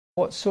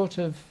What sort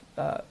of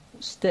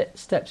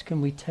steps can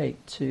we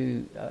take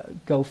to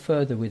go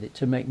further with it,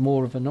 to make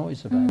more of a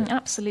noise about it?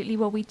 Absolutely.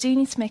 Well, we do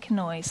need to make a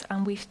noise,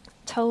 and we've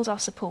told our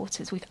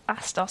supporters, we've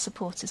asked our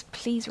supporters,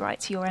 please write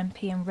to your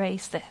MP and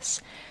raise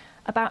this.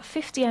 About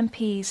 50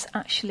 MPs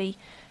actually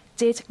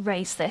did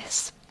raise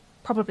this,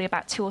 probably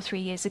about 2 or 3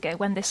 years ago,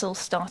 when this all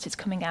started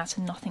coming out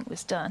and nothing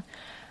was done.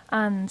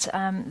 And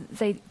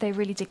they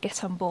really did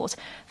get on board.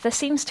 There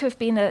seems to have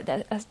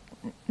been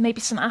maybe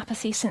some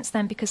apathy since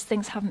then because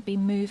things haven't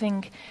been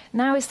moving.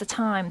 Now is the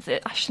time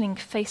that Ashling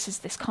faces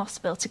this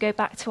cost bill to go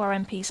back to our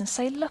MPs and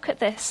say, look at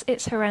this,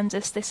 it's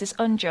horrendous, this is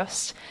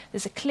unjust,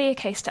 there's a clear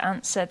case to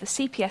answer, the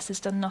CPS has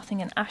done nothing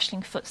and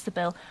Ashling foots the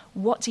bill.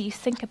 What do you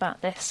think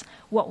about this?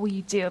 What will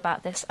you do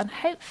about this? And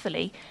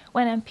hopefully,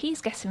 when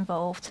MPs get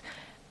involved,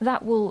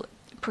 that will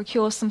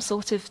procure some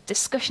sort of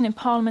discussion in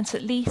Parliament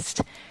at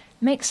least,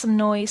 make some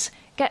noise,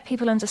 get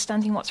people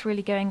understanding what's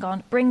really going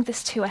on, bring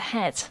this to a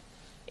head.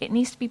 It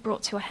needs to be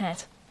brought to a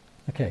head.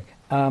 Okay,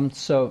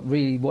 so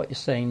really what you're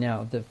saying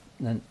now, the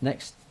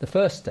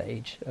first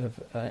stage of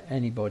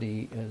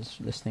anybody who's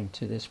listening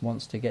to this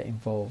wants to get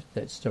involved,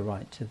 that's to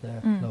write to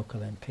their local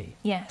MP.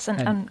 Yes,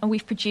 and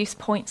we've produced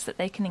points that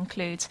they can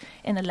include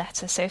in a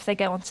letter. So if they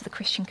go onto the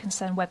Christian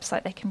Concern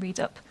website, they can read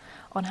up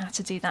on how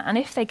to do that. And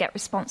if they get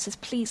responses,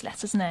 please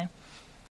let us know.